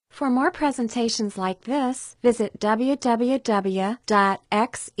For more presentations like this, visit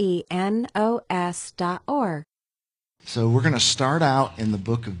www.xenos.org. So we're going to start out in the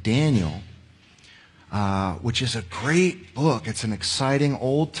book of Daniel, which is a great book. It's an exciting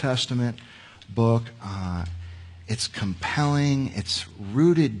Old Testament book. It's compelling. It's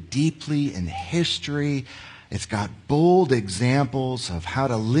rooted deeply in history. It's got bold examples of how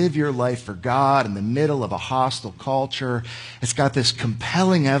to live your life for God in the middle of a hostile culture. It's got this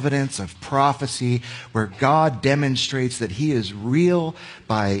compelling evidence of prophecy where God demonstrates that he is real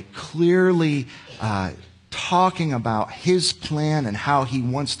by clearly talking about his plan and how he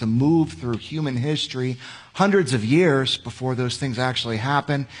wants to move through human history hundreds of years before those things actually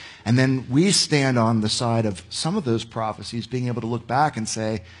happen. And then we stand on the side of some of those prophecies, being able to look back and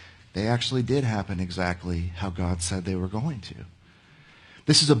say, they actually did happen exactly how God said they were going to.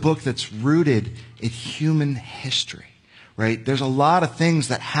 This is a book that's rooted in human history, right? There's a lot of things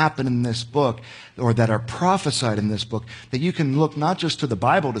that happen in this book or that are prophesied in this book that you can look not just to the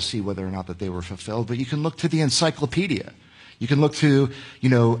Bible to see whether or not that they were fulfilled, but you can look to the encyclopedia. You can look to,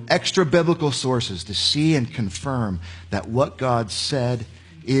 extra biblical sources to see and confirm that what God said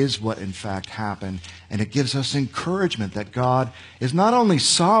is what in fact happened. And it gives us encouragement that God is not only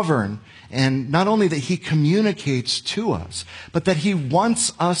sovereign and not only that he communicates to us, but that he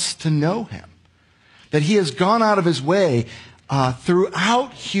wants us to know him. That he has gone out of his way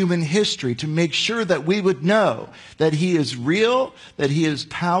throughout human history to make sure that we would know that he is real, that he is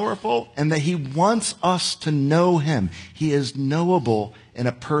powerful, and that he wants us to know him. He is knowable in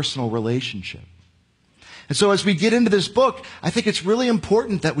a personal relationship. And so as we get into this book, I think it's really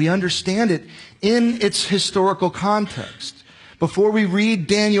important that we understand it in its historical context. Before we read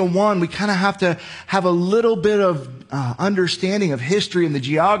Daniel 1, we kind of have to have a little bit of understanding of history and the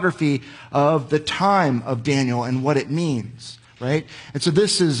geography of the time of Daniel and what it means, right? And so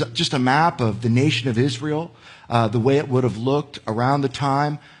this is just a map of the nation of Israel, the way it would have looked around the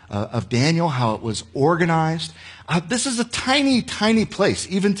time of Daniel, how it was organized. This is a tiny, tiny place,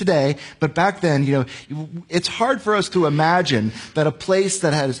 even today. But back then, it's hard for us to imagine that a place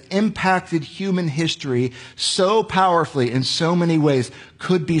that has impacted human history so powerfully in so many ways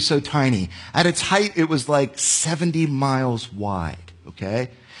could be so tiny. At its height, it was like 70 miles wide,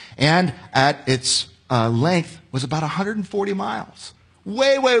 okay? And at its length was about 140 miles.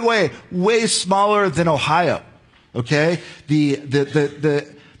 Way smaller than Ohio, okay? The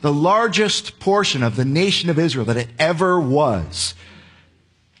largest portion of the nation of Israel that it ever was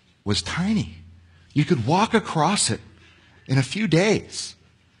tiny. You could walk across it in a few days.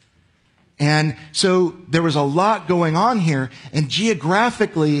 And so there was a lot going on here. And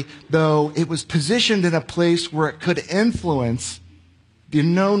geographically, though, it was positioned in a place where it could influence the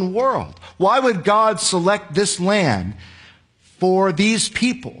known world. Why would God select this land for these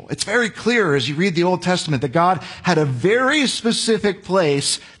people? It's very clear as you read the Old Testament that God had a very specific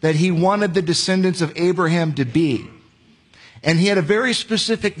place that he wanted the descendants of Abraham to be. And he had a very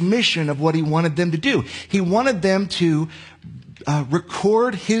specific mission of what he wanted them to do. He wanted them to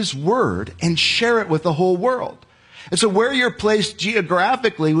record his word and share it with the whole world. And so where you're placed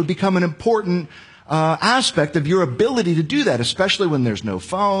geographically would become an important aspect of your ability to do that, especially when there's no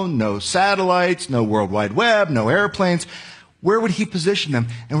phone, no satellites, no World Wide Web, no airplanes. Where would he position them?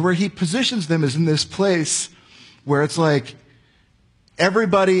 And where he positions them is in this place where it's like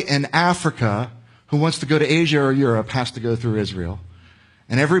everybody in Africa who wants to go to Asia or Europe has to go through Israel.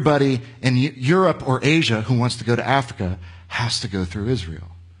 And everybody in Europe or Asia who wants to go to Africa has to go through Israel.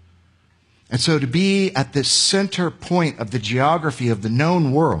 And so to be at this center point of the geography of the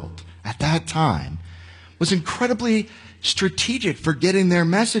known world at that time was incredibly strategic for getting their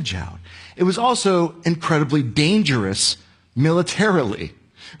message out. It was also incredibly dangerous militarily,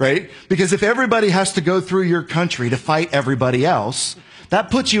 right? Because if everybody has to go through your country to fight everybody else, that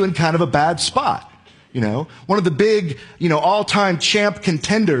puts you in kind of a bad spot. One of the big, all-time champ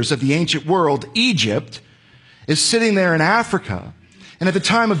contenders of the ancient world, Egypt, is sitting there in Africa. And at the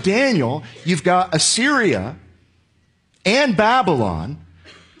time of Daniel, you've got Assyria and Babylon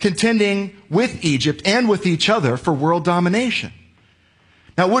contending with Egypt and with each other for world domination.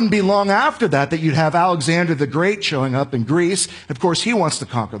 Now, it wouldn't be long after that you'd have Alexander the Great showing up in Greece. Of course, he wants to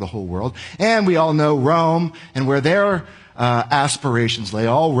conquer the whole world. And we all know Rome and where their aspirations lay.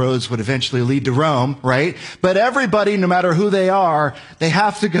 All roads would eventually lead to Rome, right? But everybody, no matter who they are, they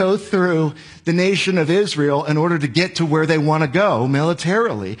have to go through the nation of Israel in order to get to where they want to go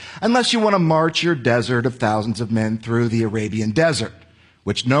militarily, unless you want to march your desert of thousands of men through the Arabian desert,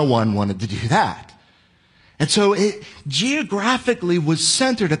 which no one wanted to do that. And so it geographically was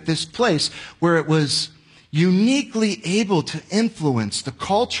centered at this place where it was, uniquely able to influence the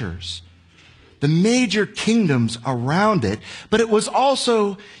cultures, the major kingdoms around it, but it was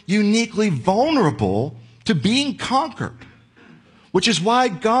also uniquely vulnerable to being conquered. Which is why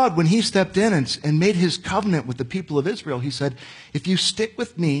God, when he stepped in and made his covenant with the people of Israel, he said, if you stick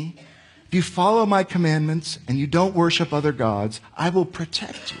with me, if you follow my commandments and you don't worship other gods, I will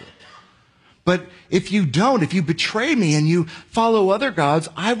protect you. But if you don't, if you betray me and you follow other gods,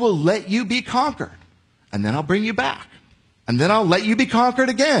 I will let you be conquered. And then I'll bring you back. And then I'll let you be conquered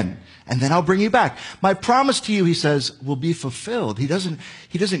again. And then I'll bring you back. My promise to you, he says, will be fulfilled. He doesn't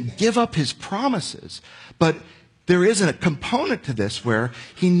give up his promises. But there is a component to this where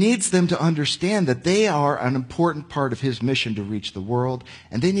he needs them to understand that they are an important part of his mission to reach the world,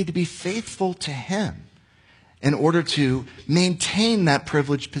 and they need to be faithful to him in order to maintain that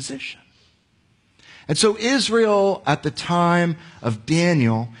privileged position. And so Israel at the time of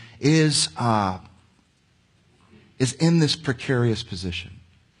Daniel is in this precarious position.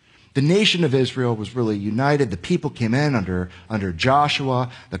 The nation of Israel was really united. The people came in under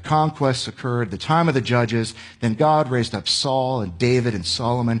Joshua. The conquests occurred, the time of the judges. Then God raised up Saul and David and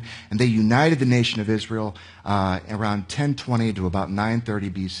Solomon, and they united the nation of Israel around 1020 to about 930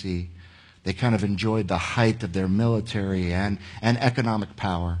 BC. They kind of enjoyed the height of their military and economic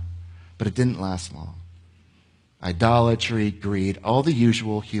power, but it didn't last long. Idolatry, greed, all the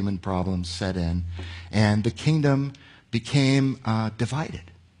usual human problems set in, and the kingdom became divided.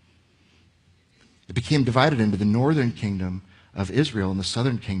 It became divided into the northern kingdom of Israel and the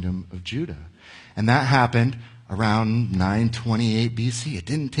southern kingdom of Judah. And that happened around 928 BC. It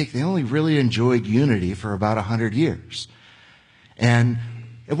didn't take, they only really enjoyed unity for about 100 years. And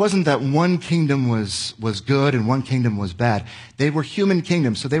it wasn't that one kingdom was good and one kingdom was bad. They were human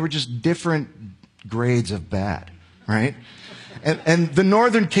kingdoms, so they were just different grades of bad, right? And the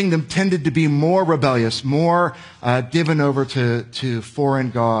northern kingdom tended to be more rebellious, more given over to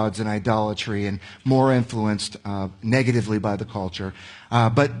foreign gods and idolatry, and more influenced negatively by the culture.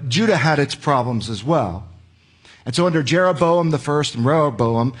 But Judah had its problems as well. And so under Jeroboam the first and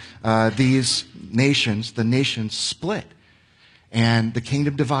Rehoboam, the nations split. And the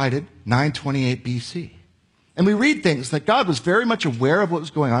kingdom divided, 928 BC. And we read things that God was very much aware of what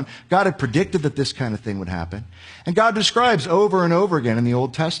was going on. God had predicted that this kind of thing would happen. And God describes over and over again in the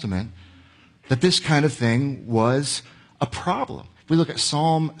Old Testament that this kind of thing was a problem. If we look at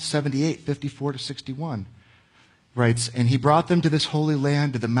Psalm 78, 54 to 61, writes, and he brought them to this holy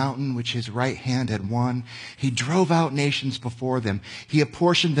land, to the mountain which his right hand had won. He drove out nations before them. He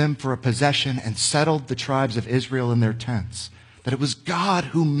apportioned them for a possession and settled the tribes of Israel in their tents. That it was God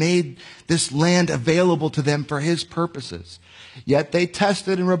who made this land available to them for his purposes. Yet they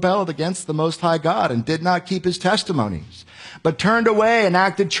tested and rebelled against the Most High God and did not keep his testimonies, but turned away and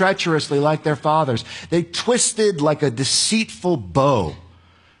acted treacherously like their fathers. They twisted like a deceitful bow,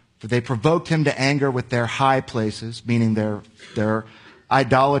 for they provoked him to anger with their high places, meaning their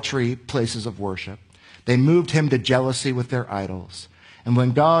idolatry places of worship. They moved him to jealousy with their idols. And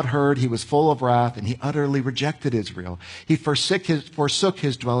when God heard, he was full of wrath, and he utterly rejected Israel. He forsook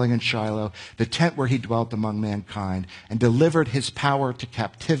his dwelling in Shiloh, the tent where he dwelt among mankind, and delivered his power to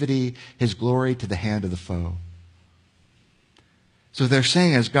captivity, his glory to the hand of the foe. So they're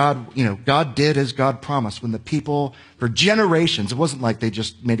saying as God did as God promised when the people, for generations, it wasn't like they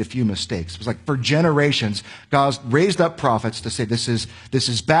just made a few mistakes. It was like for generations, God raised up prophets to say, this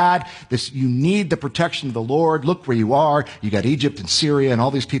is bad. You need the protection of the Lord. Look where you are. You got Egypt and Syria and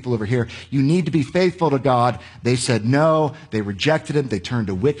all these people over here. You need to be faithful to God. They said no. They rejected him. They turned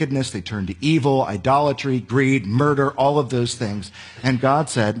to wickedness. They turned to evil, idolatry, greed, murder, all of those things. And God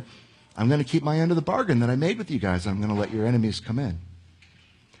said, I'm going to keep my end of the bargain that I made with you guys. I'm going to let your enemies come in.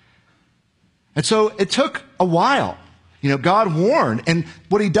 And so it took a while. God warned. And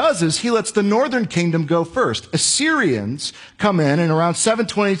what he does is he lets the northern kingdom go first. Assyrians come in around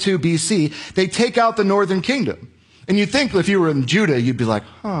 722 BC, they take out the northern kingdom. And you think if you were in Judah, you'd be like,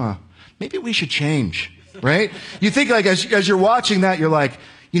 maybe we should change, right? You think like as you're watching that, you're like,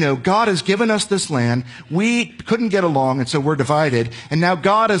 God has given us this land. We couldn't get along, and so we're divided. And now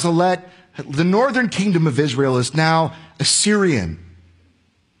God has the northern kingdom of Israel is now Assyrian.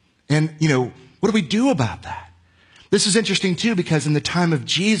 And, what do we do about that? This is interesting, too, because in the time of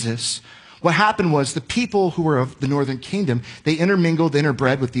Jesus, what happened was the people who were of the northern kingdom, they intermingled,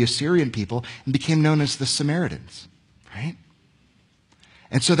 interbred with the Assyrian people and became known as the Samaritans, right?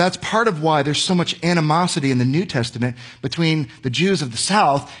 And so that's part of why there's so much animosity in the New Testament between the Jews of the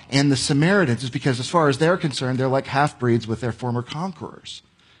South and the Samaritans, is because as far as they're concerned, they're like half-breeds with their former conquerors.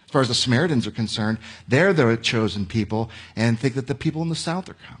 As far as the Samaritans are concerned, they're the chosen people and think that the people in the South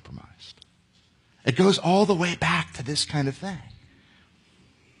are compromised. It goes all the way back to this kind of thing.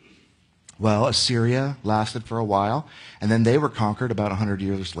 Well, Assyria lasted for a while, and then they were conquered about 100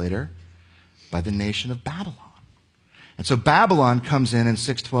 years later by the nation of Babylon. And so Babylon comes in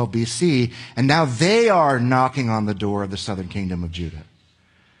 612 BC, and now they are knocking on the door of the southern kingdom of Judah.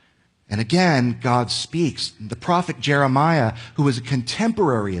 And again, God speaks. The prophet Jeremiah, who was a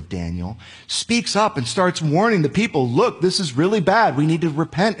contemporary of Daniel, speaks up and starts warning the people, look, this is really bad. We need to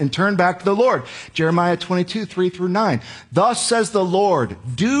repent and turn back to the Lord. Jeremiah 22, 3-9. Thus says the Lord,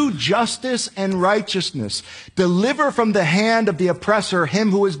 do justice and righteousness. Deliver from the hand of the oppressor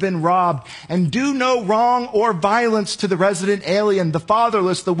him who has been robbed, and do no wrong or violence to the resident alien, the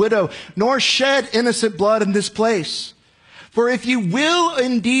fatherless, the widow, nor shed innocent blood in this place. For if you will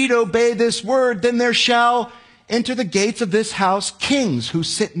indeed obey this word, then there shall enter the gates of this house kings who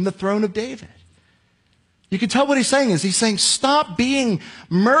sit in the throne of David. You can tell what he's saying is he's saying, stop being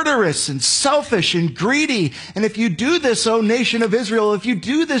murderous and selfish and greedy. And if you do this, O nation of Israel, if you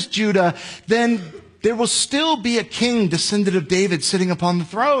do this, Judah, then there will still be a king descendant of David sitting upon the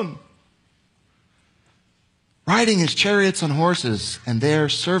throne, riding his chariots on horses and their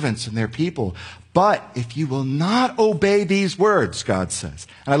servants and their people. But if you will not obey these words, God says.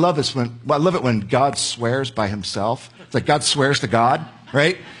 And I love it when God swears by himself. It's like God swears to God,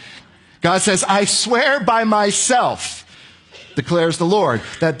 right? God says, I swear by myself, declares the Lord,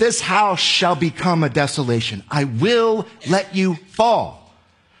 that this house shall become a desolation. I will let you fall.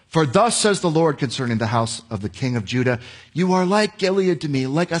 For thus says the Lord concerning the house of the king of Judah, you are like Gilead to me,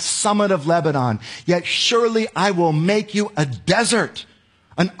 like a summit of Lebanon. Yet surely I will make you a desert,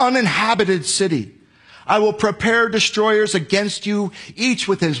 an uninhabited city. I will prepare destroyers against you, each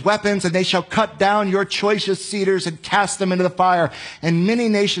with his weapons, and they shall cut down your choicest cedars and cast them into the fire. And many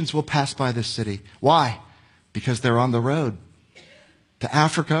nations will pass by this city. Why? Because they're on the road to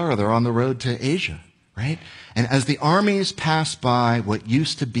Africa or they're on the road to Asia, right? And as the armies pass by what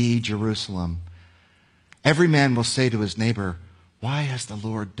used to be Jerusalem, every man will say to his neighbor, why has the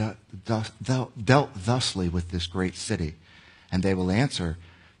Lord dealt thusly with this great city? And they will answer,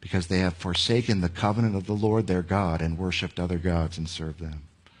 because they have forsaken the covenant of the Lord their God and worshipped other gods and served them.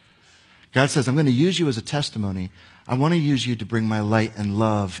 God says, I'm going to use you as a testimony. I want to use you to bring my light and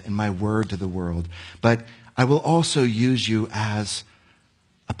love and my word to the world. But I will also use you as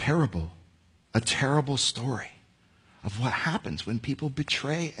a parable, a terrible story of what happens when people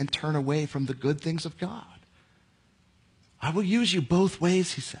betray and turn away from the good things of God. I will use you both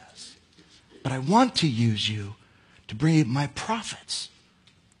ways, he says. But I want to use you to bring my prophets.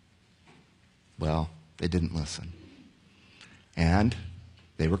 Well, they didn't listen. And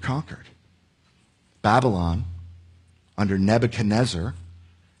they were conquered. Babylon, under Nebuchadnezzar,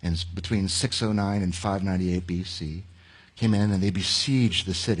 and between 609 and 598 BC, came in and they besieged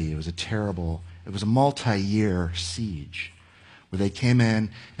the city. It was a multi-year siege where they came in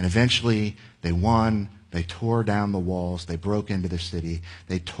and eventually they won. They tore down the walls. They broke into the city.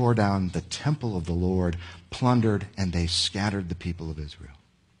 They tore down the temple of the Lord, plundered, and they scattered the people of Israel,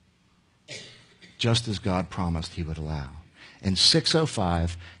 just as God promised he would allow. In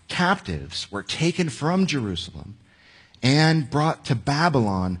 605, captives were taken from Jerusalem and brought to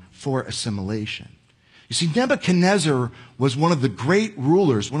Babylon for assimilation. You see, Nebuchadnezzar was one of the great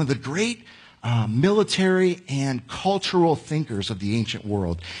rulers, one of the great military and cultural thinkers of the ancient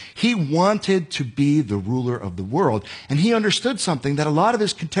world. He wanted to be the ruler of the world, and he understood something that a lot of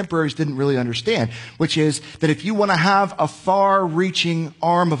his contemporaries didn't really understand, which is that if you want to have a far-reaching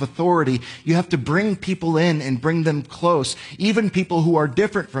arm of authority, you have to bring people in and bring them close, even people who are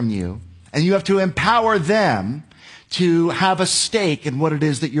different from you, and you have to empower them to have a stake in what it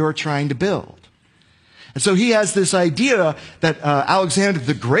is that you're trying to build. And so he has this idea that Alexander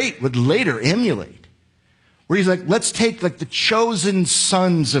the Great would later emulate, where he's like, let's take like the chosen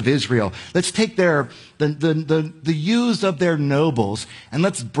sons of Israel, let's take the youths of their nobles, and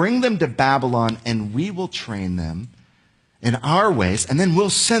let's bring them to Babylon, and we will train them in our ways, and then we'll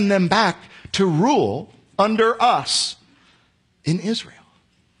send them back to rule under us in Israel.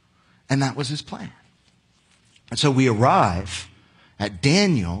 And that was his plan. And so we arrive at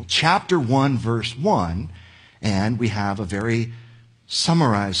Daniel chapter 1, verse 1, and we have a very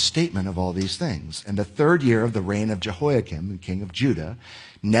summarized statement of all these things. In the 3rd year of the reign of Jehoiakim, the king of Judah,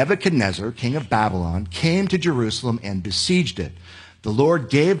 Nebuchadnezzar, king of Babylon, came to Jerusalem and besieged it. The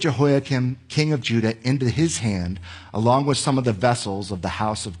Lord gave Jehoiakim, king of Judah, into his hand, along with some of the vessels of the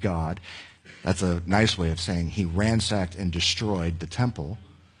house of God. That's a nice way of saying he ransacked and destroyed the temple.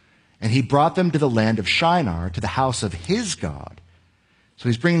 And he brought them to the land of Shinar, to the house of his God. So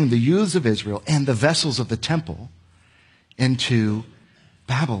he's bringing the youths of Israel and the vessels of the temple into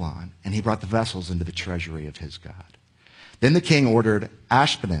Babylon, and he brought the vessels into the treasury of his God. Then the king ordered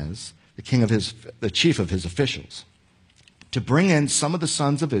Ashpenaz, the chief of his officials, to bring in some of the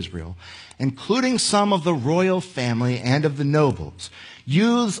sons of Israel, including some of the royal family and of the nobles,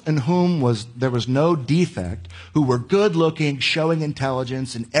 youths in whom there was no defect, who were good-looking, showing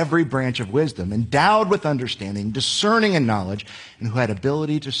intelligence in every branch of wisdom, endowed with understanding, discerning in knowledge, and who had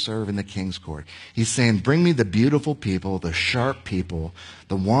ability to serve in the king's court. He's saying, bring me the beautiful people, the sharp people,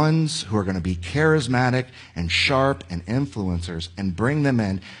 the ones who are going to be charismatic and sharp and influencers, and bring them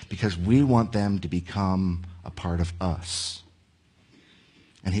in because we want them to become a part of us.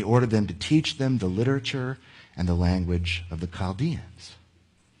 And he ordered them to teach them the literature and the language of the Chaldeans.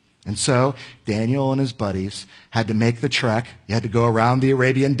 And so Daniel and his buddies had to make the trek. You had to go around the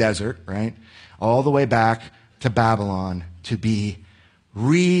Arabian desert, right? All the way back to Babylon to be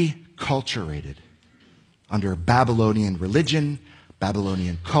reculturated under Babylonian religion,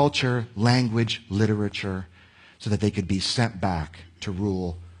 Babylonian culture, language, literature, so that they could be sent back to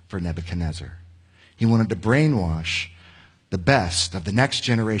rule for Nebuchadnezzar. He wanted to brainwash the best of the next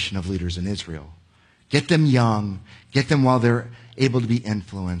generation of leaders in Israel. Get them young, get them while they're able to be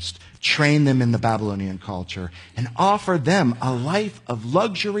influenced, train them in the Babylonian culture, and offer them a life of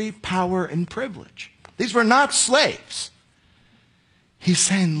luxury, power, and privilege. These were not slaves. He's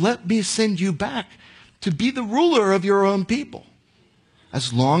saying, let me send you back to be the ruler of your own people,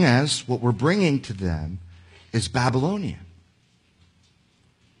 as long as what we're bringing to them is Babylonian.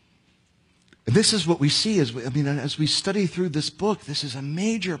 And this is what we see as we study through this book. This is a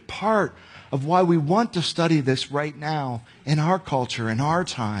major part of why we want to study this right now in our culture, in our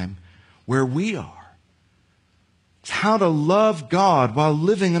time, where we are. It's how to love God while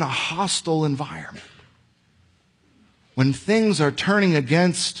living in a hostile environment. When things are turning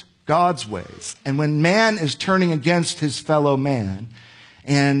against God's ways, and when man is turning against his fellow man,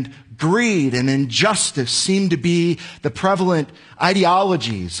 and greed and injustice seem to be the prevalent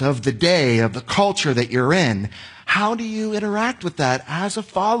ideologies of the day, of the culture that you're in, how do you interact with that as a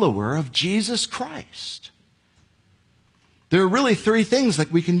follower of Jesus Christ? There are really three things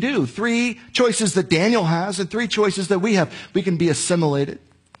that we can do. Three choices that Daniel has and three choices that we have. We can be assimilated,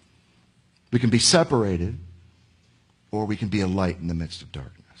 we can be separated, or we can be a light in the midst of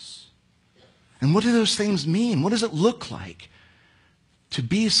darkness. And what do those things mean? What does it look like to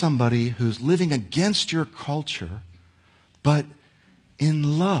be somebody who's living against your culture, but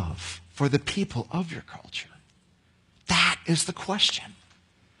in love for the people of your culture? That is the question.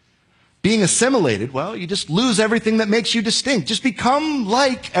 Being assimilated, well, you just lose everything that makes you distinct. Just become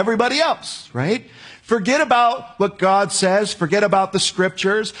like everybody else, right? Forget about what God says. Forget about the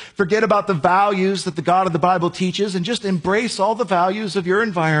scriptures. Forget about the values that the God of the Bible teaches, and just embrace all the values of your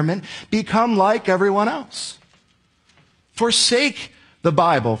environment. Become like everyone else. Forsake the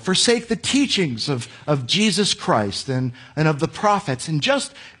Bible. Forsake the teachings of Jesus Christ and of the prophets, and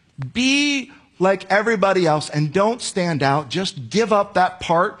just be like everybody else and don't stand out. Just give up that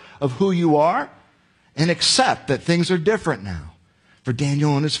part of who you are and accept that things are different now. For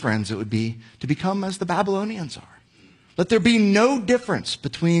Daniel and his friends, it would be to become as the Babylonians are. Let there be no difference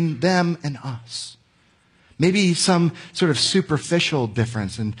between them and us. Maybe some sort of superficial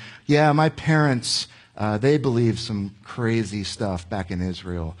difference. And yeah, my parents, they believe some crazy stuff back in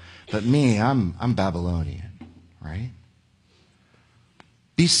Israel. But me, I'm Babylonian, right?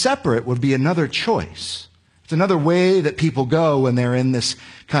 Be separate would be another choice. It's another way that people go when they're in this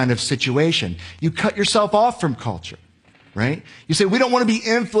kind of situation. You cut yourself off from culture, right? You say, we don't want to be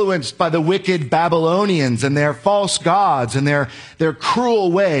influenced by the wicked Babylonians and their false gods and their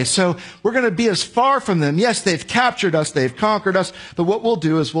cruel ways. So we're going to be as far from them. Yes, they've captured us, they've conquered us, but what we'll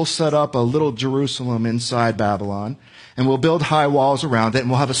do is we'll set up a little Jerusalem inside Babylon, and we'll build high walls around it, and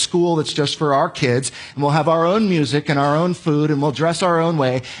we'll have a school that's just for our kids, and we'll have our own music and our own food, and we'll dress our own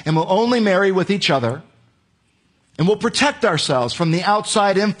way, and we'll only marry with each other, and we'll protect ourselves from the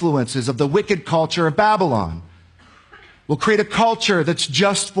outside influences of the wicked culture of Babylon. We'll create a culture that's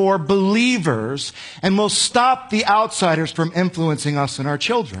just for believers, and we'll stop the outsiders from influencing us and our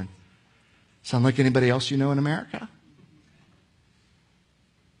children. Sound like anybody else you know in America?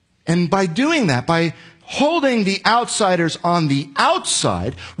 And by doing that, by holding the outsiders on the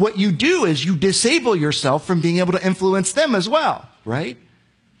outside, what you do is you disable yourself from being able to influence them as well, right?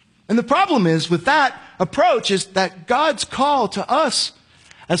 And the problem is with that approach is that God's call to us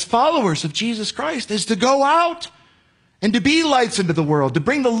as followers of Jesus Christ is to go out and to be lights into the world, to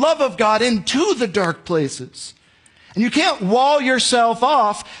bring the love of God into the dark places. And you can't wall yourself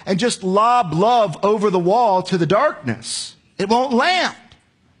off and just lob love over the wall to the darkness. It won't land.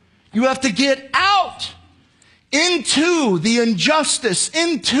 You have to get out into the injustice,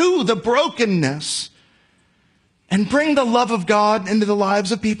 into the brokenness, and bring the love of God into the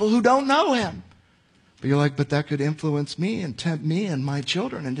lives of people who don't know him. But you're like, but that could influence me and tempt me and my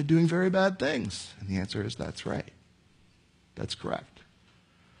children into doing very bad things. And the answer is, that's right. That's correct.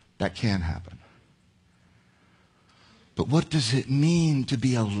 That can happen. But what does it mean to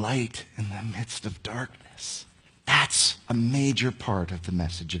be a light in the midst of darkness? That's a major part of the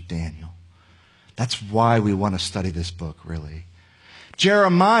message of Daniel. That's why we want to study this book, really.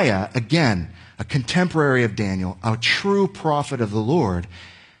 Jeremiah, again, a contemporary of Daniel, a true prophet of the Lord,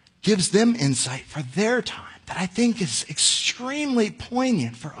 gives them insight for their time that I think is extremely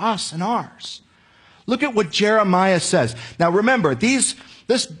poignant for us and ours. Look at what Jeremiah says. Now remember, these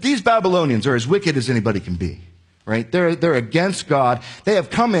Babylonians are as wicked as anybody can be, right? They're against God. They have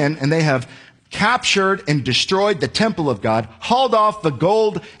come in and they have captured and destroyed the temple of God, hauled off the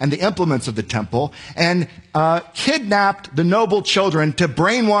gold and the implements of the temple, and kidnapped the noble children to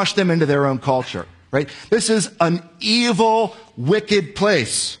brainwash them into their own culture, right? This is an evil, wicked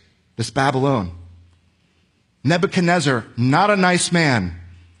place, this Babylon. Nebuchadnezzar, not a nice man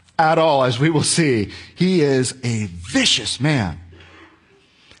at all, as we will see. He is a vicious man.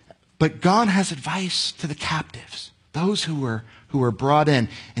 But God has advice to the captives, those who were brought in.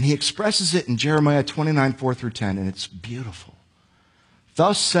 And he expresses it in Jeremiah 29, 4 through 10, and it's beautiful.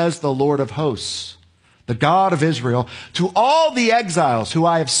 Thus says the Lord of hosts, the God of Israel, to all the exiles who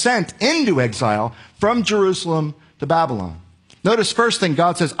I have sent into exile from Jerusalem to Babylon. Notice first thing,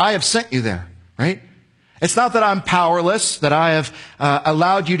 God says, I have sent you there, right? It's not that I'm powerless, that I have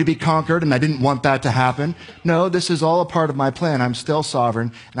allowed you to be conquered and I didn't want that to happen. No, this is all a part of my plan. I'm still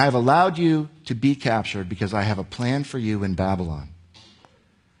sovereign, and I have allowed you to be captured because I have a plan for you in Babylon.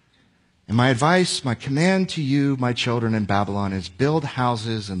 And my advice, my command to you, my children in Babylon, is build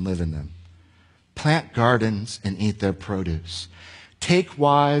houses and live in them. Plant gardens and eat their produce. Take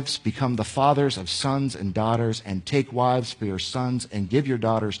wives, become the fathers of sons and daughters, and take wives for your sons and give your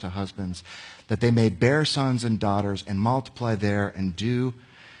daughters to husbands, that they may bear sons and daughters and multiply there and do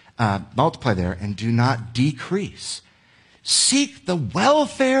not decrease. Seek the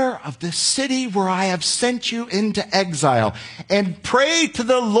welfare of the city where I have sent you into exile, and pray to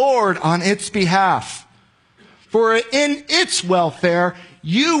the Lord on its behalf. For in its welfare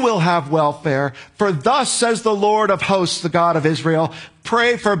you will have welfare. For thus says the Lord of hosts, the God of Israel,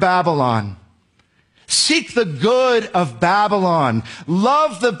 pray for Babylon. Seek the good of Babylon.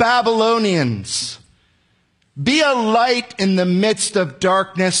 Love the Babylonians. Be a light in the midst of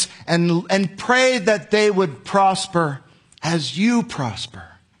darkness, and pray that they would prosper as you prosper.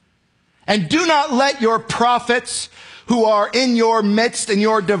 And do not let your prophets who are in your midst and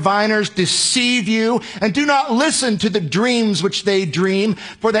your diviners deceive you, and do not listen to the dreams which they dream,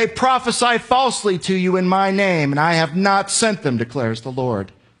 for they prophesy falsely to you in my name, and I have not sent them, declares the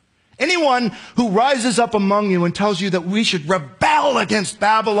Lord. Anyone who rises up among you and tells you that we should rebel against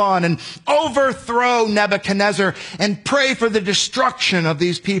Babylon and overthrow Nebuchadnezzar and pray for the destruction of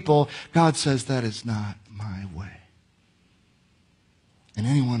these people, God says that is not my way. And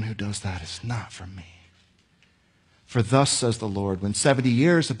anyone who does that is not from me. For thus says the Lord, when 70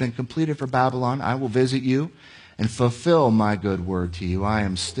 years have been completed for Babylon, I will visit you and fulfill my good word to you. I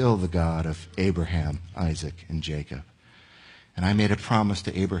am still the God of Abraham, Isaac, and Jacob. And I made a promise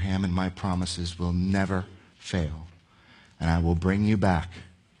to Abraham, and my promises will never fail. And I will bring you back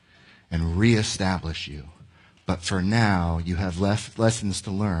and reestablish you. But for now, you have lessons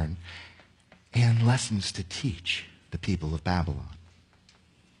to learn and lessons to teach the people of Babylon.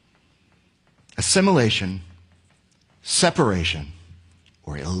 Assimilation, separation,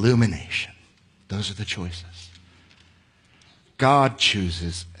 or illumination. Those are the choices. God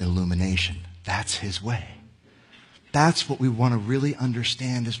chooses illumination. That's his way. That's what we want to really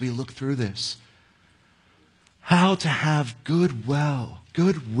understand as we look through this. How to have goodwill,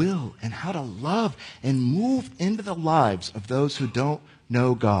 and how to love and move into the lives of those who don't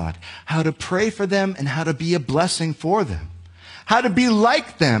know God. How to pray for them and how to be a blessing for them. How to be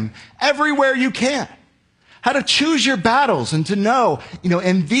like them everywhere you can. How to choose your battles and to know,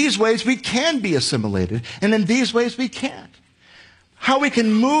 in these ways we can be assimilated, and in these ways we can't. How we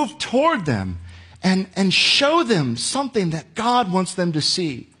can move toward them and show them something that God wants them to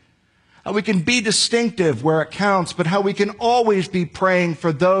see. How we can be distinctive where it counts, but how we can always be praying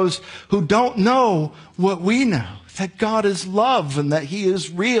for those who don't know what we know. That God is love and that he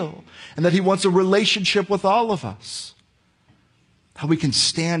is real and that he wants a relationship with all of us. How we can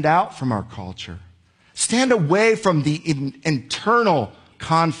stand out from our culture. Stand away from the internal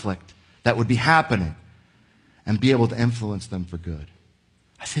conflict that would be happening and be able to influence them for good.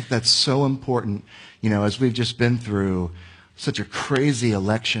 I think that's so important, as we've just been through such a crazy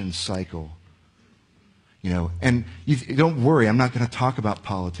election cycle. And don't worry, I'm not going to talk about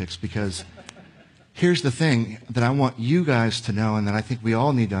politics, because here's the thing that I want you guys to know, and that I think we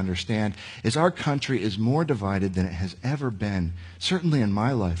all need to understand, is our country is more divided than it has ever been, certainly in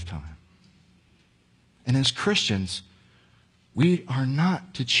my lifetime. And as Christians, we are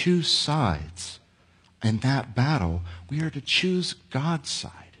not to choose sides in that battle. We are to choose God's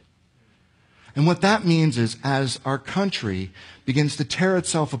side. And what that means is, as our country begins to tear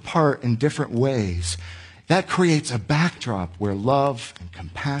itself apart in different ways, that creates a backdrop where love and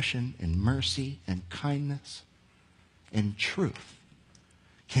compassion and mercy and kindness and truth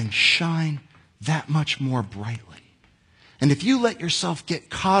can shine that much more brightly. And if you let yourself get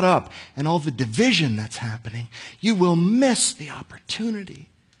caught up in all the division that's happening, you will miss the opportunity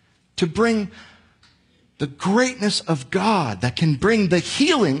to bring the greatness of God that can bring the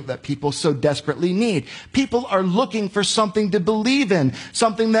healing that people so desperately need. People are looking for something to believe in,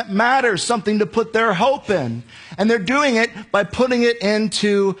 something that matters, something to put their hope in. And they're doing it by putting it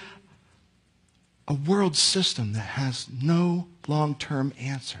into a world system that has no long-term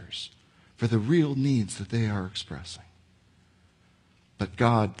answers for the real needs that they are expressing. But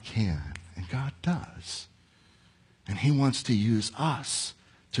God can, and God does. And He wants to use us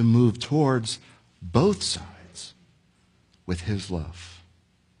to move towards both sides with His love.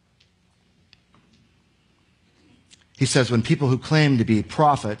 He says, when people who claim to be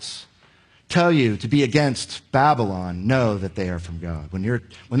prophets tell you to be against Babylon, know that they are from God.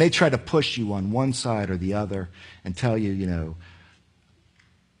 When they try to push you on one side or the other and tell you,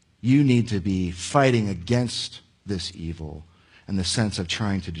 you need to be fighting against this evil in the sense of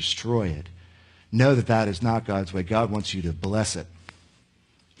trying to destroy it, know that that is not God's way. God wants you to bless it.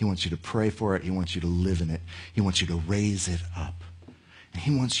 He wants you to pray for it. He wants you to live in it. He wants you to raise it up. And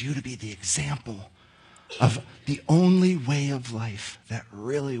He wants you to be the example of the only way of life that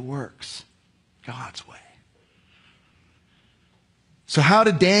really works, God's way. So how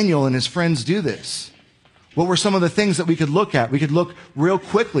did Daniel and his friends do this? What were some of the things that we could look at? We could look real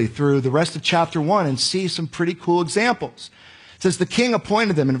quickly through the rest of chapter 1 and see some pretty cool examples. It says, the king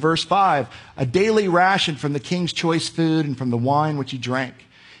appointed them, in verse 5, a daily ration from the king's choice food and from the wine which he drank.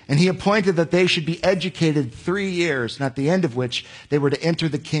 And he appointed that they should be educated 3 years, and at the end of which they were to enter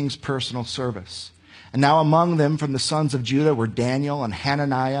the king's personal service. And now among them from the sons of Judah were Daniel and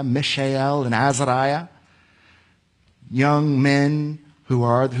Hananiah, Mishael and Azariah, young men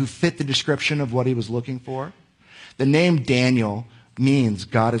who fit the description of what he was looking for. The name Daniel means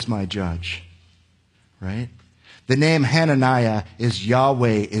God is my judge, right? The name Hananiah is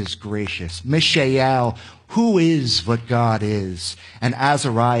Yahweh is gracious. Mishael, who is what God is. And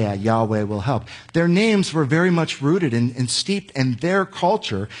Azariah, Yahweh will help. Their names were very much rooted and steeped in their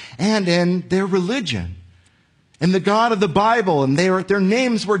culture and in their religion. And the God of the Bible, and their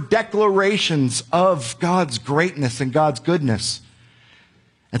names were declarations of God's greatness and God's goodness.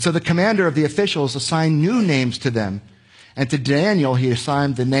 And so the commander of the officials assigned new names to them. And to Daniel, he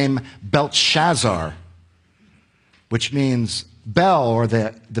assigned the name Belshazzar, which means Bel, or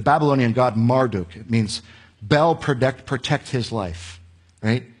the Babylonian god Marduk. It means Bel, protect his life,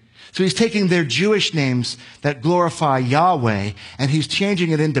 right? So he's taking their Jewish names that glorify Yahweh, and he's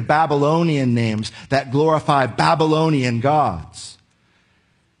changing it into Babylonian names that glorify Babylonian gods.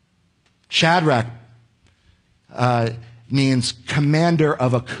 Shadrach means commander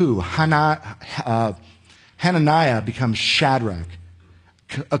of a coup. Hananiah becomes Shadrach.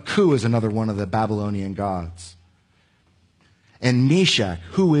 A coup is another one of the Babylonian gods. And Meshach,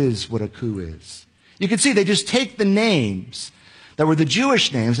 who is what a coup is. You can see they just take the names that were the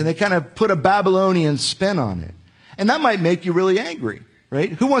Jewish names and they kind of put a Babylonian spin on it. And that might make you really angry, right?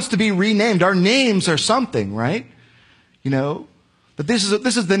 Who wants to be renamed? Our names are something, right? But this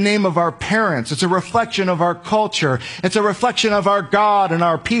is the name of our parents. It's a reflection of our culture. It's a reflection of our God and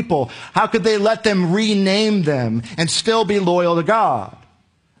our people. How could they let them rename them and still be loyal to God?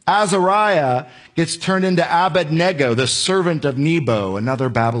 Azariah gets turned into Abednego, the servant of Nebo, another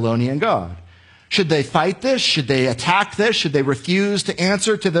Babylonian god. Should they fight this? Should they attack this? Should they refuse to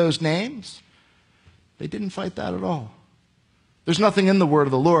answer to those names? They didn't fight that at all. There's nothing in the word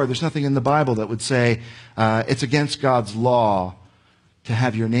of the Lord, there's nothing in the Bible that would say it's against God's law to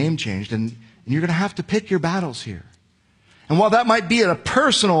have your name changed. And you're going to have to pick your battles here. And while that might be a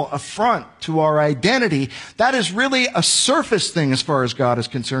personal affront to our identity, that is really a surface thing as far as God is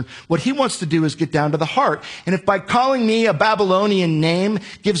concerned. What He wants to do is get down to the heart. And if by calling me a Babylonian name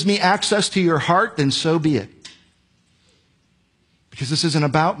gives me access to your heart, then so be it. Because this isn't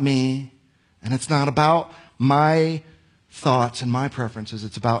about me, and it's not about my thoughts and my preferences.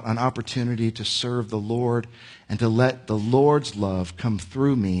 It's about an opportunity to serve the Lord and to let the Lord's love come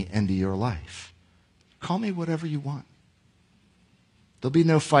through me into your life. Call me whatever you want. There'll be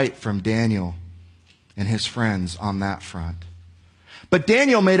no fight from Daniel and his friends on that front. But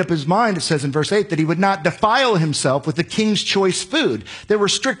Daniel made up his mind, it says in verse 8, that he would not defile himself with the king's choice food. There were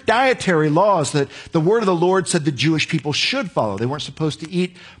strict dietary laws that the word of the Lord said the Jewish people should follow. They weren't supposed to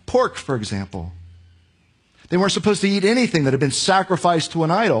eat pork, for example. They weren't supposed to eat anything that had been sacrificed to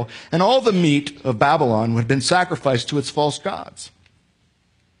an idol. And all the meat of Babylon had been sacrificed to its false gods.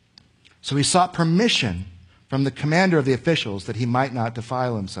 So he sought permission from the commander of the officials that he might not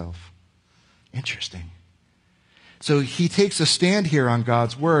defile himself. Interesting. So he takes a stand here on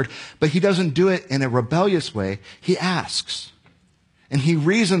God's word, but he doesn't do it in a rebellious way. He asks, and he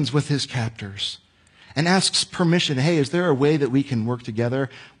reasons with his captors and asks permission. Hey, is there a way that we can work together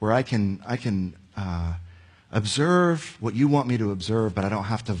where I can observe what you want me to observe, but I don't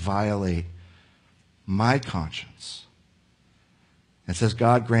have to violate my conscience? It says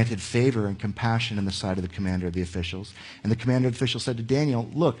God granted favor and compassion in the sight of the commander of the officials. And the commander of the officials said to Daniel,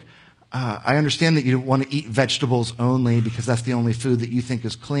 look, I understand that you want to eat vegetables only because that's the only food that you think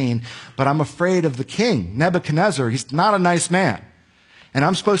is clean, but I'm afraid of the king, Nebuchadnezzar. He's not a nice man. And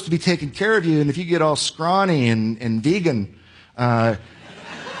I'm supposed to be taking care of you, and if you get all scrawny and vegan,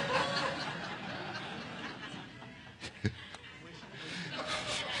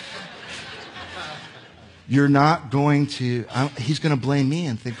 you're not going to, he's going to blame me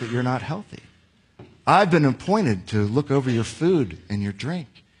and think that you're not healthy. I've been appointed to look over your food and your drink.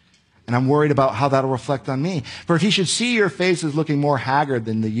 And I'm worried about how that'll reflect on me. For if he should see your faces looking more haggard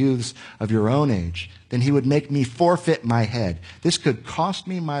than the youths of your own age, then he would make me forfeit my head. This could cost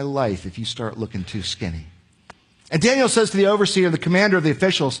me my life if you start looking too skinny. And Daniel says to the overseer, the commander of the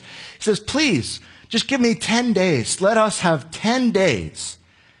officials, he says, please, just give me 10 days. Let us have 10 days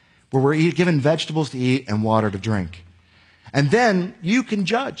where we're given vegetables to eat and water to drink. And then you can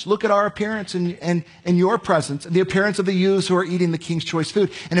judge. Look at our appearance and your presence and the appearance of the youths who are eating the king's choice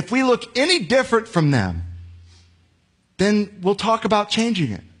food. And if we look any different from them, then we'll talk about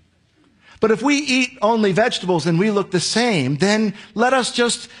changing it. But if we eat only vegetables and we look the same, then let us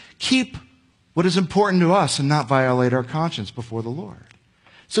just keep what is important to us and not violate our conscience before the Lord.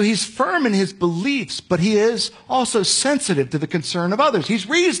 So he's firm in his beliefs, but he is also sensitive to the concern of others. He's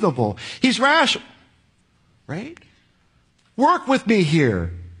reasonable. He's rational. Right? Work with me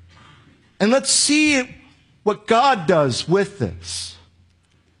here. And let's see what God does with this.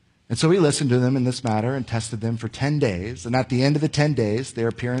 And so he listened to them in this matter and tested them for 10 days. And at the end of the 10 days, their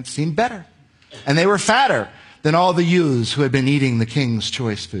appearance seemed better. And they were fatter than all the youths who had been eating the king's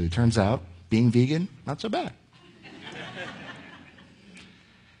choice food. Turns out, being vegan, not so bad.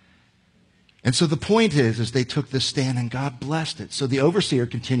 And so the point is they took this stand and God blessed it. So the overseer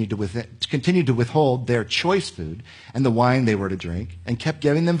continued to withhold their choice food and the wine they were to drink and kept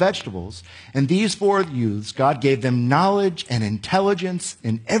giving them vegetables. And these 4 youths, God gave them knowledge and intelligence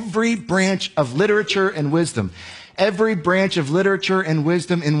in every branch of literature and wisdom. Every branch of literature and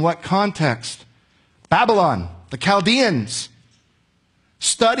wisdom in what context? Babylon, the Chaldeans.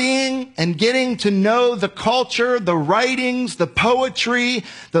 Studying and getting to know the culture, the writings, the poetry,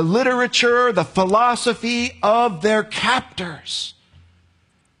 the literature, the philosophy of their captors.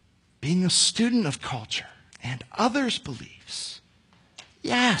 Being a student of culture and others' beliefs.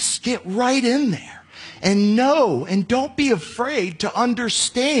 Yes, get right in there and know and don't be afraid to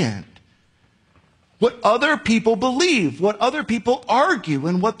understand what other people believe, what other people argue,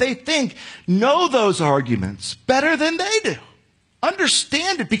 and what they think. Know those arguments better than they do.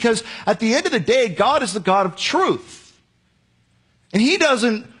 Understand it, because at the end of the day, God is the God of truth. And he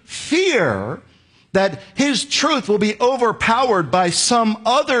doesn't fear that his truth will be overpowered by some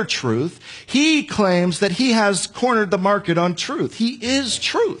other truth. He claims that he has cornered the market on truth. He is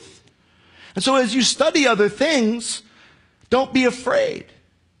truth. And so as you study other things, don't be afraid.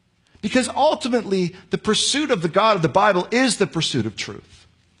 Because ultimately, the pursuit of the God of the Bible is the pursuit of truth.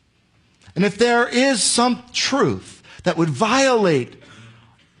 And if there is some truth that would violate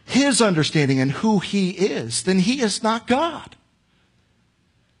his understanding and who he is, then he is not God.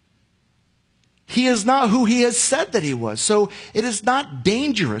 He is not who he has said that he was. So it is not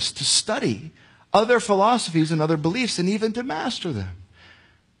dangerous to study other philosophies and other beliefs and even to master them.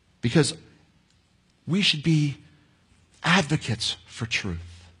 Because we should be advocates for truth.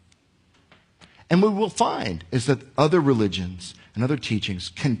 And what we'll find is that other religions and other teachings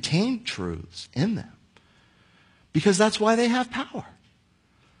contain truths in them. Because that's why they have power.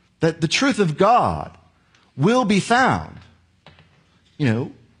 That the truth of God will be found. You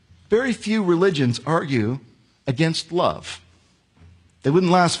know, very few religions argue against love. They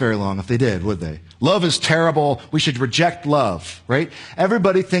wouldn't last very long if they did, would they? Love is terrible. We should reject love, right?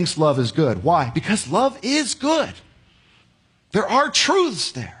 Everybody thinks love is good. Why? Because love is good. There are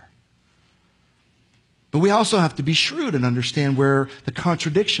truths there. But we also have to be shrewd and understand where the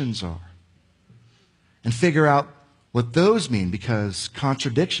contradictions are and figure out what those mean, because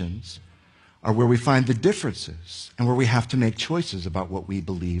contradictions are where we find the differences and where we have to make choices about what we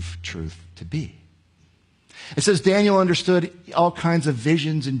believe truth to be. It says Daniel understood all kinds of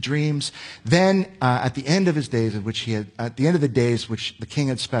visions and dreams. Then, at the end of his days, at the end of the days which the king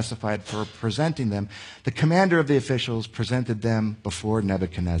had specified for presenting them, the commander of the officials presented them before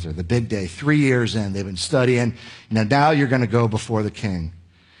Nebuchadnezzar. The big day, 3 years in, they've been studying. Now you're going to go before the king.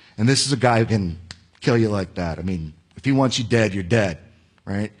 And this is a guy who can kill you like that. I mean, if he wants you dead, you're dead,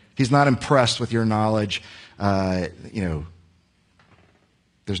 right? He's not impressed with your knowledge. There's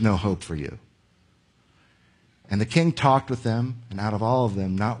no hope for you. And the king talked with them, and out of all of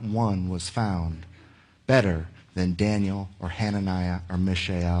them, not one was found better than Daniel or Hananiah or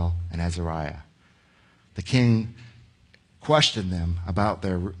Mishael and Azariah. The king questioned them about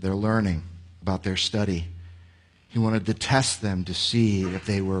their learning, about their study. He wanted to test them to see if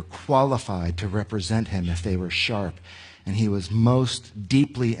they were qualified to represent him, if they were sharp. And he was most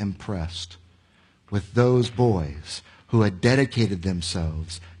deeply impressed with those boys who had dedicated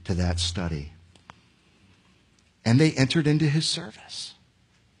themselves to that study. And they entered into his service,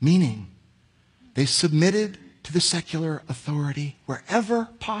 meaning they submitted to the secular authority wherever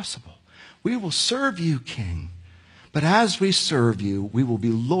possible. We will serve you, king. But as we serve you, we will be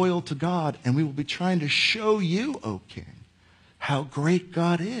loyal to God, and we will be trying to show you, O king, how great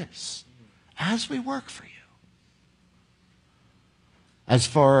God is as we work for you. As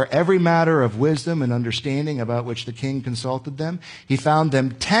for every matter of wisdom and understanding about which the king consulted them, he found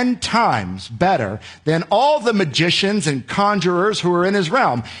them 10 times better than all the magicians and conjurers who were in his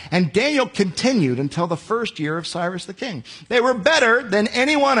realm. And Daniel continued until the first year of Cyrus the king. They were better than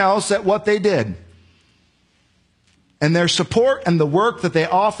anyone else at what they did. And their support and the work that they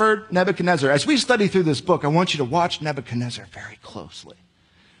offered Nebuchadnezzar. As we study through this book, I want you to watch Nebuchadnezzar very closely.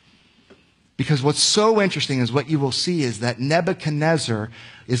 Because what's so interesting is what you will see is that Nebuchadnezzar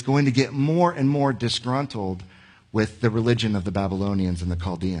is going to get more and more disgruntled with the religion of the Babylonians and the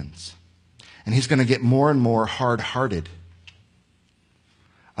Chaldeans. And he's going to get more and more hard-hearted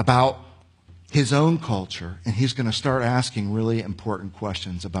about his own culture. And he's going to start asking really important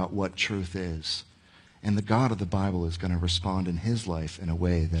questions about what truth is. And the God of the Bible is going to respond in his life in a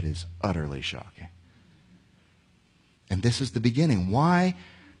way that is utterly shocking. And this is the beginning. Why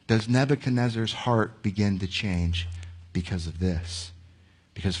does Nebuchadnezzar's heart begin to change? Because of this.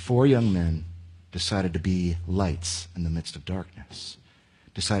 Because 4 young men decided to be lights in the midst of darkness.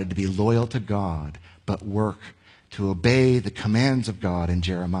 Decided to be loyal to God, but work to obey the commands of God in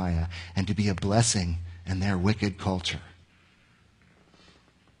Jeremiah and to be a blessing in their wicked culture.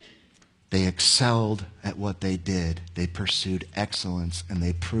 They excelled at what they did. They pursued excellence, and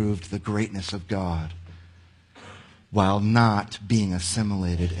they proved the greatness of God, while not being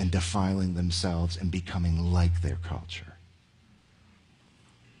assimilated and defiling themselves and becoming like their culture.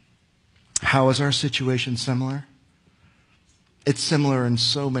 How is our situation similar? It's similar in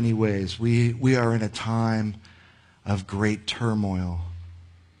so many ways. We are in a time of great turmoil.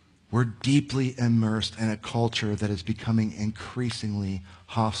 We're deeply immersed in a culture that is becoming increasingly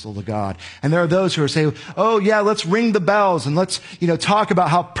hostile to God. And there are those who are saying, oh yeah, let's ring the bells and let's, talk about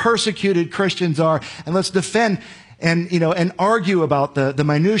how persecuted Christians are, and let's defend and argue about the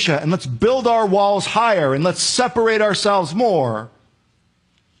minutia, and let's build our walls higher, and let's separate ourselves more.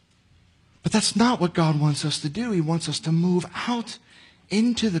 But that's not what God wants us to do. He wants us to move out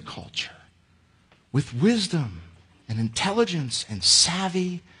into the culture with wisdom and intelligence and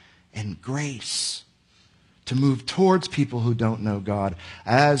savvy and grace, to move towards people who don't know God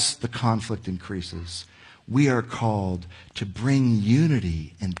as the conflict increases. We are called to bring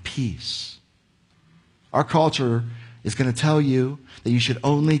unity and peace. Our culture is going to tell you that you should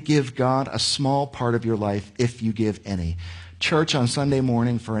only give God a small part of your life if you give any. Church on Sunday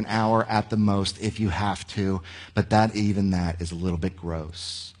morning for an hour at the most if you have to, but even that is a little bit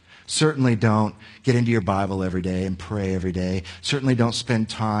gross. Certainly don't get into your Bible every day and pray every day. Certainly don't spend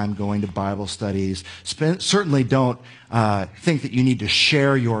time going to Bible studies. Certainly don't think that you need to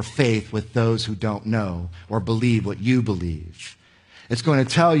share your faith with those who don't know or believe what you believe. It's going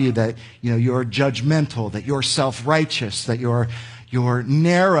to tell you that you're judgmental, that you're self-righteous, that you're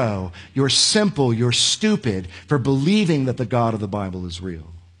narrow, you're simple, you're stupid for believing that the God of the Bible is real.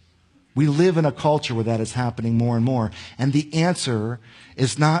 We live in a culture where that is happening more and more. And the answer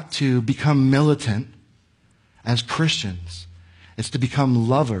is not to become militant as Christians. It's to become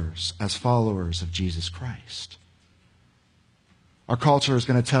lovers as followers of Jesus Christ. Our culture is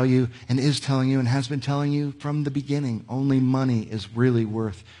going to tell you, and is telling you, and has been telling you from the beginning, only money is really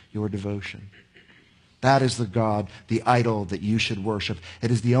worth your devotion. That is the God, the idol that you should worship. It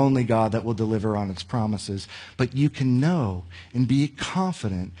is the only God that will deliver on its promises. But you can know and be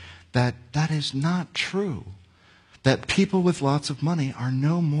confident that that is not true. That people with lots of money are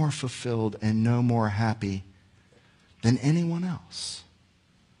no more fulfilled and no more happy than anyone else.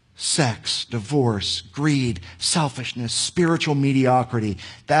 Sex, divorce, greed, selfishness, spiritual mediocrity.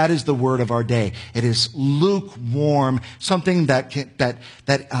 That is the word of our day. It is lukewarm, something that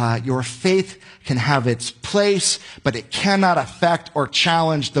your faith can have its place, but it cannot affect or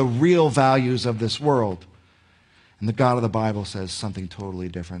challenge the real values of this world. And the God of the Bible says something totally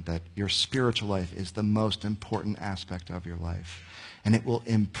different, that your spiritual life is the most important aspect of your life, and it will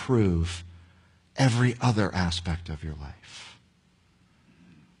improve every other aspect of your life.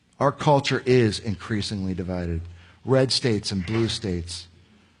 Our culture is increasingly divided. Red states and blue states,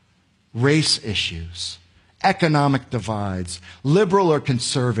 race issues, economic divides, liberal or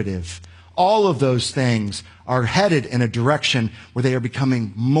conservative. All of those things are headed in a direction where they are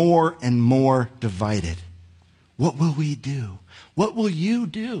becoming more and more divided. What will we do? What will you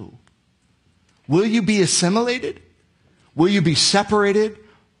do? Will you be assimilated? Will you be separated?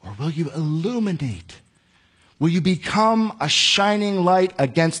 Or will you illuminate? Will you become a shining light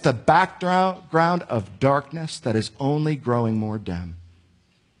against the background of darkness that is only growing more dim?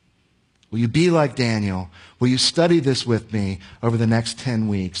 Will you be like Daniel? Will you study this with me over the next 10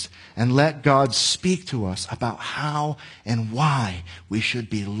 weeks and let God speak to us about how and why we should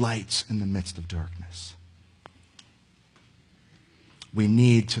be lights in the midst of darkness? We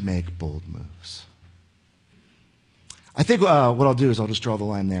need to make bold moves. I think what I'll do is I'll just draw the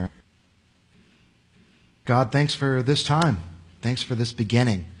line there. God, thanks for this time. Thanks for this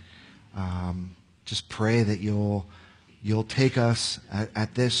beginning. Just pray that you'll take us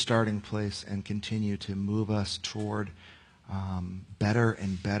at this starting place and continue to move us toward better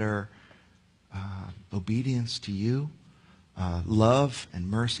and better obedience to you, love and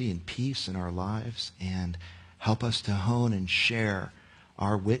mercy and peace in our lives, and help us to hone and share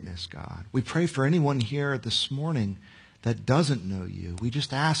our witness, God. We pray for anyone here this morning that doesn't know you. We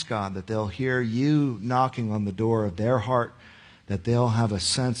just ask, God, that they'll hear you knocking on the door of their heart, that they'll have a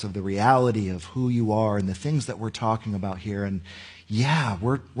sense of the reality of who you are and the things that we're talking about here. And yeah,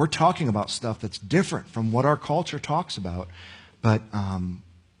 we're talking about stuff that's different from what our culture talks about, but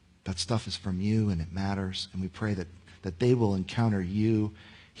that stuff is from you and it matters. And we pray that they will encounter you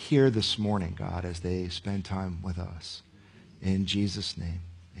here this morning, God, as they spend time with us. In Jesus' name,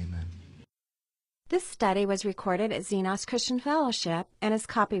 amen. This study was recorded at Xenos Christian Fellowship and is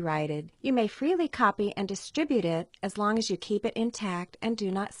copyrighted. You may freely copy and distribute it as long as you keep it intact and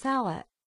do not sell it.